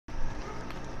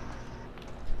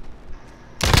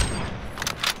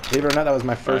Believe it or not, that was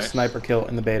my first sniper kill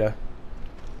in the beta.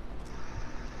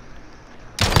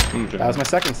 Okay. That was my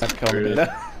second sniper kill in the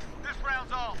beta.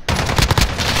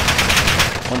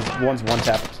 one's one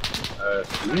tapped.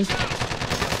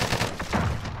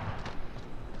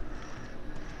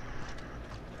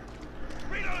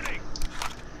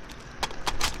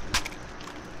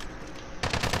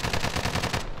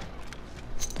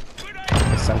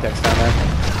 Semtex down there.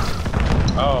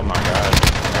 Oh my god.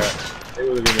 It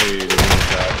would have been a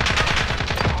shot.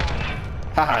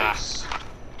 Haha. Nice.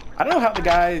 I don't know how the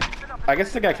guy... I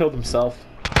guess the guy killed himself.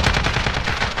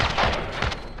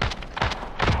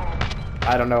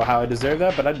 I don't know how I deserved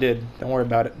that, but I did. Don't worry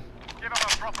about it.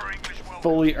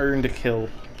 Fully earned a kill.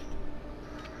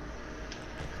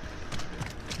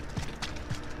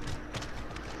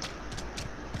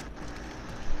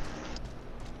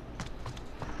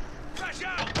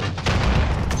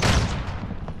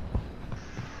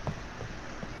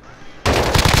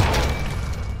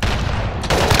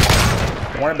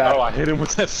 Don't worry about it. Oh, I hit him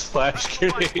with that flash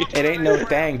grenade. It ain't no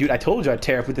thing, dude. I told you I'd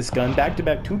tear up with this gun.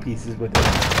 Back-to-back two pieces with it.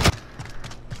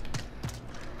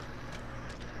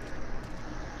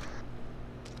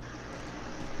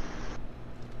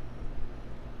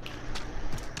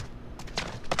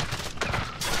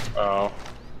 Oh.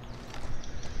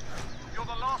 You're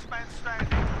the last man standing.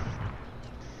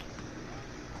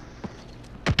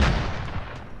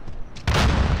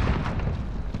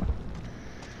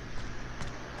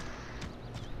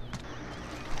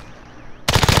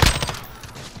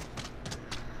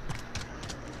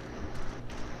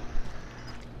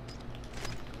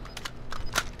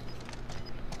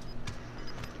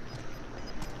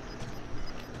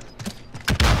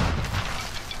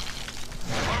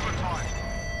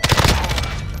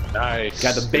 Nice.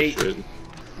 Got the bait. Good.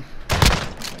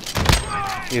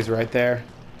 He's right there.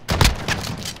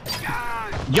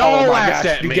 Y'all Oh my laughed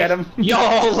gosh, at you me. get him?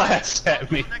 Y'all laughed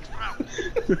at me.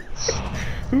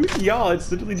 Who's y'all?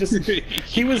 It's literally just...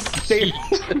 He was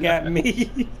staring at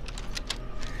me.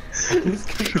 Who's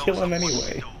gonna kill him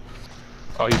anyway?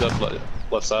 Oh, he's up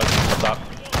left side, up top.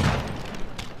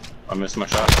 I missed my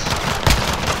shots.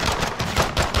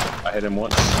 I hit him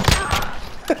once.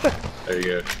 There you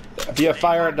go. If you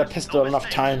fire at the pistol enough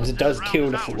times, it does kill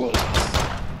the fools.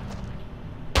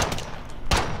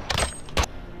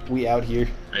 We out here.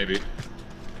 Maybe.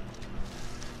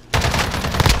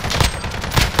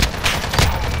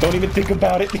 Don't even think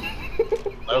about it.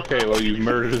 Okay, well you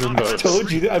murdered them I both.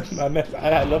 told you that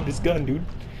I love this gun, dude.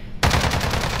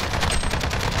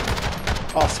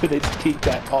 Also, they peeked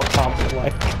that all confident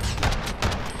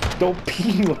like. Don't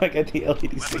pee like at the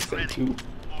L86A2.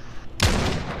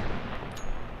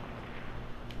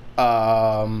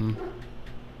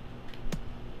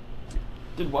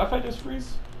 Did Wi-Fi just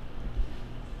freeze?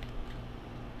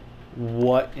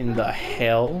 What in the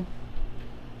hell?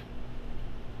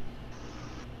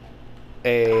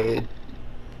 A...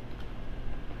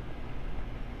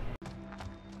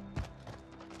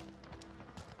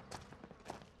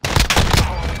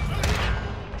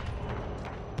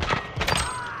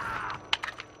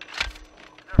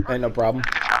 Ain't no problem.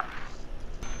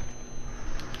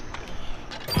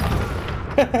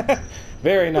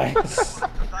 Very nice.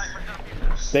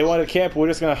 They want to camp, we're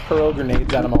just gonna hurl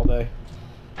grenades at them all day.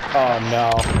 Oh no.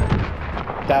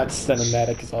 That's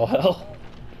cinematic as all hell.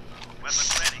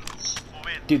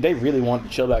 Dude, they really want to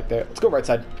chill back there. Let's go right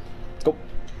side. Let's go.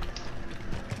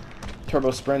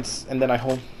 Turbo sprints, and then I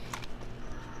hold.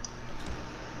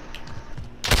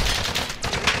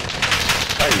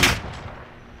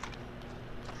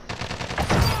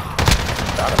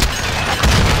 Got him.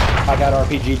 I got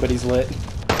RPG, but he's lit.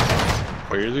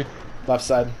 Where is he? Left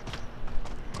side.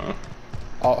 Oh.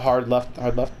 All hard left,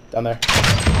 down there.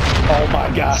 Oh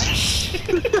my gosh.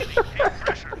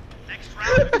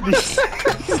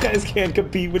 These guys can't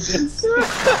compete with this.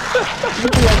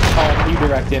 Look like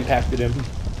redirect impacted him.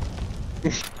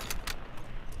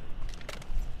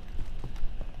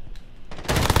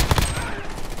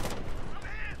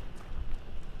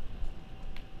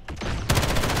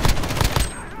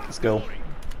 Let's go.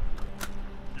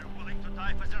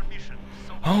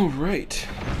 All right.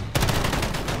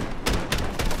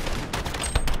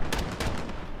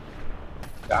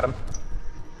 Got him.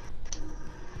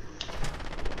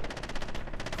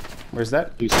 Where's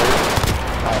that? He's hurt.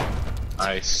 Oh.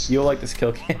 Nice. You'll like this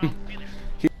kill cam.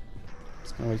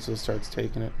 Just gonna wait till it starts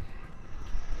taking it.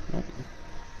 Nope.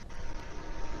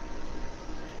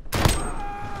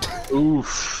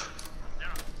 Oof.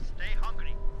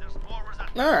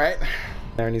 Alright.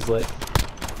 There, and he's lit.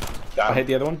 Got I'll him. hit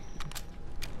the other one.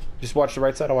 Just watch the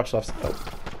right side, I'll watch the left side. Oh.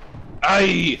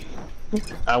 Aye!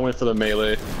 I went for the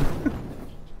melee.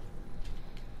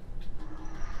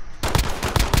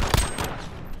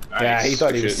 Yeah, he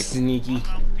thought he Good was shit. sneaky.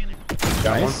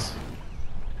 Got Nice.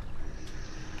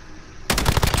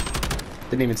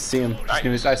 Didn't even see him. Just Nice.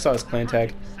 knew I saw his clan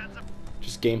tag.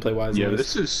 Just gameplay wise. Yeah,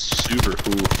 this is super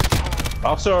cool.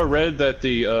 Also, I read that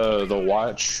the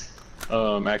watch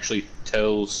actually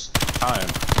tells time,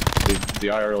 the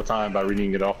IRL time, by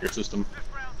reading it off your system.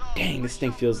 Dang, this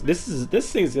thing feels. This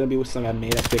thing is gonna be something I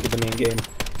made. I pick at the main game.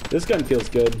 This gun feels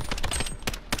good.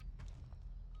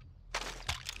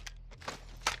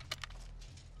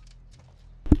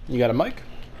 You got a mic?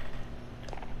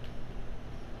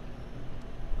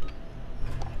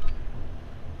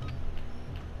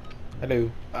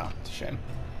 Hello. Oh, it's a shame.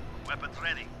 Weapons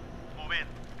ready. Move in.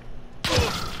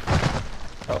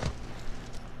 Oh.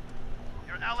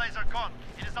 Your allies are gone.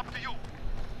 It is up to you.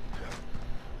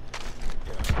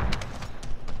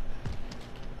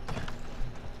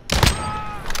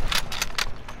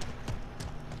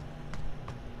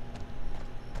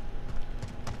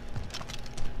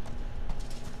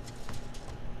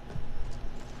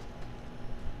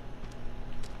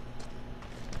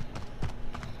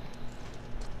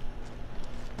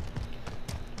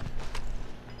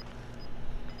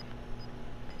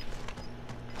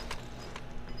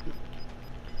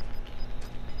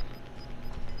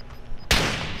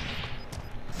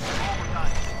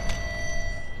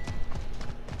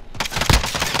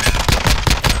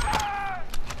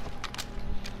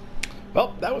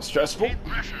 Well, that was stressful.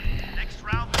 Pressure. Next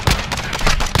round.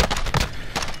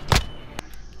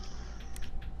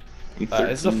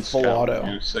 It's a full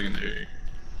auto. Secondary.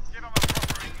 Give him a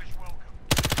proper English welcome.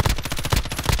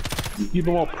 Keep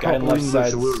them all Guy on left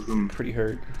side welcome. pretty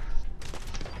hurt.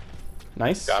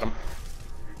 Nice. Got him.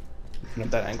 Open up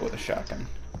that angle with a shotgun.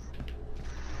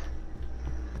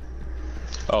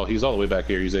 Oh, he's all the way back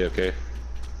here. He's AFK.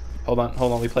 Hold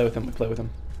on. We play with him.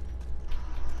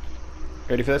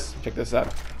 Ready for this? Check this out.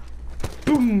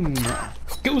 Boom!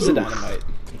 Goes the dynamite.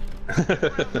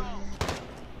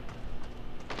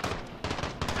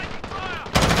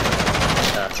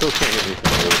 Still can't hit me.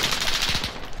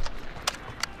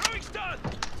 Throwing stun.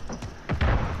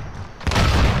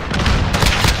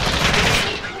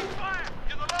 Fire.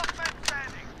 You're the last man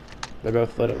standing. They're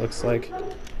both lit, it looks like.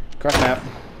 Cross map.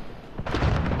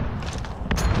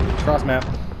 Cross map.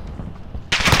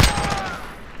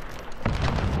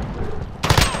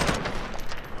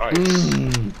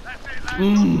 Nice.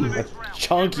 That's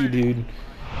chunky, dude.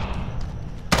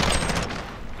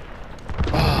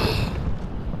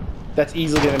 That's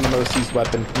easily getting the most used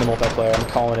weapon in the multiplayer. I'm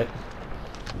calling it.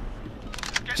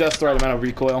 Just the right amount of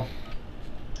recoil.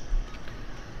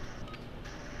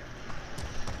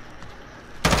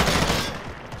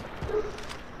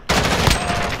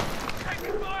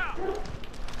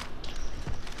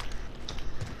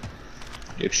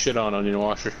 Get shit on onion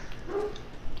washer.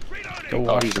 Go Oh,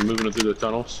 watch. he's moving it through the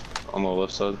tunnels on the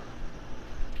left side.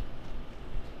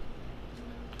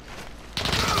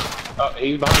 Oh,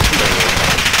 he's behind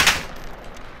you.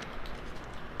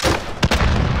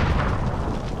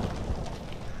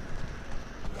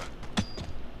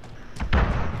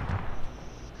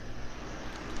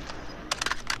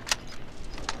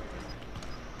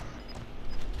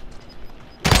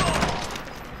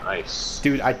 Nice.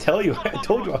 Dude, I told you I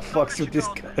fucks with this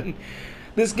gun.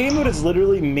 This game mode is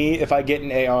literally me. If I get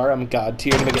an AR, I'm god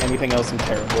tier. To make anything else, I'm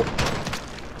terrible.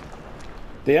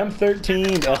 The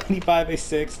M13, the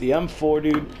L95A6, the M4,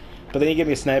 dude. But then you give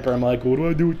me a sniper, I'm like, what do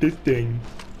I do with this thing?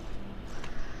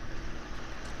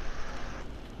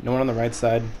 No one on the right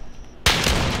side.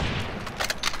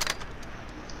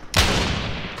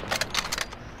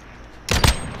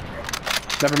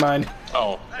 Never mind.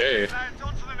 Oh, hey. Lads,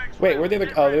 on to the next Wait, round. where'd the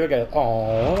other? Oh, the other guy.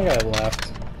 Oh, the other guy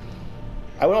left.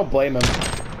 I don't blame him.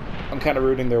 I'm kind of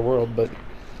rooting their world, but.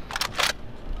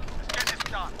 Get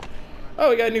this done.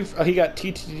 Oh, he got a new. Oh, he got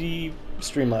TTD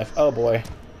Stream Life. Oh boy.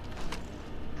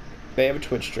 They have a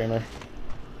Twitch streamer.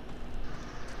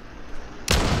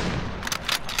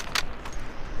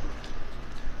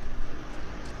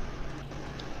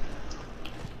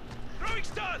 Throwing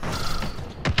stun.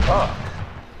 Fuck.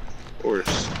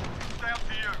 Worse. Down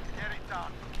to you. Get it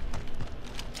done.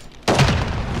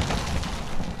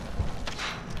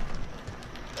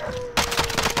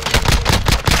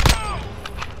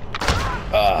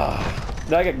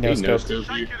 Did I get no He knows scope?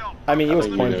 those you. Take it on. I mean, he I was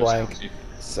think he point knows blank, those you.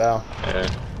 so Yeah.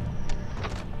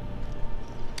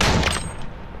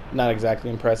 not exactly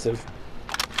impressive.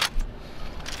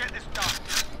 Get this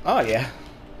done. Oh yeah,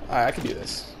 I can do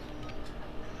this.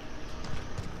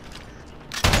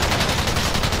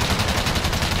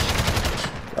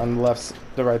 On the left,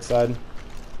 the right side.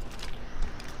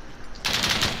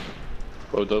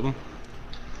 Both of them.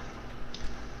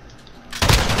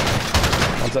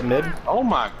 One One's up mid. Oh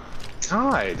my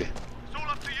god. It's all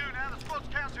up to you now. The squad's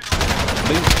counting on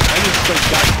I just like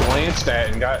got glanced at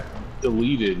and got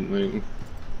deleted. Like,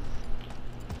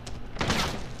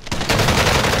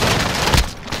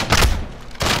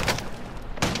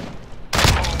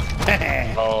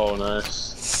 oh, nice.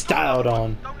 Styled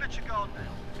on. Don't let your guard down.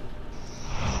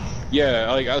 Yeah,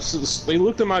 like they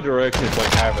looked in my direction for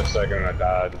like half a second and I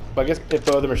died. But I guess if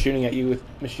both of them are shooting at you with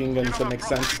machine guns, that makes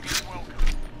sense.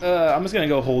 I'm just gonna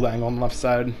go hold angle on the left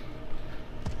side.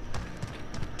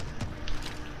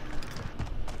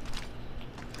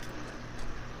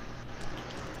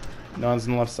 No one's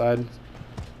on the left side.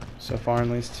 So far, at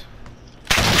least.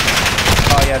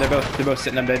 Oh yeah, they're both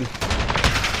sitting in bed.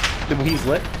 He's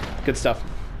lit. Good stuff.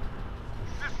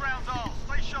 This round's ours.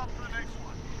 Stay sharp for the next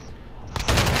one.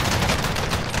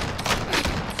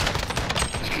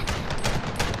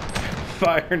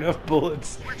 Fire enough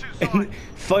bullets. Which inside?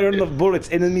 Fire enough bullets,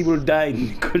 enemy will die,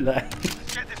 Nikolai.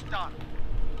 Let's get this done.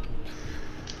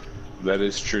 That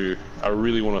is true. I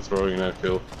really want to throw in that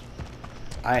kill.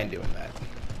 I ain't doing that.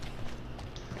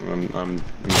 I'm going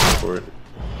for it.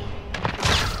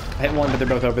 I hit one, but they're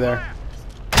both over there.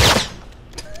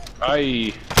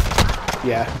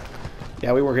 Yeah,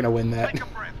 we were gonna win that. Take a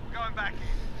breath. We're going back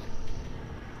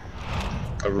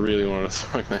in. I really want to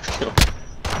throw in that kill.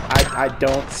 I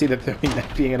don't see the throwing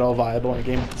that being at all viable in a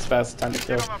game with this fast time to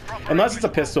kill. Unless it's a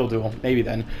pistol duel, maybe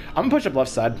then. I'm gonna push up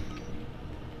left side.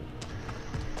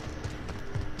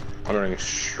 I'm running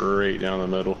straight down the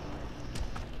middle.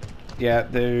 Yeah,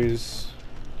 there's...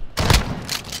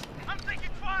 I'm taking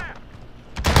fire.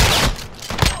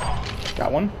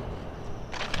 Got one.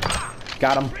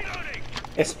 Got him.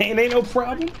 It ain't no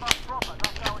problem.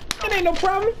 It ain't no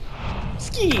problem.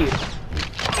 Ski.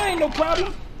 It ain't no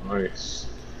problem. Nice.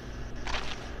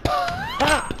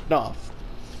 Pop off.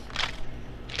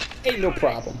 Ain't no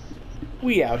problem.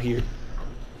 We out here.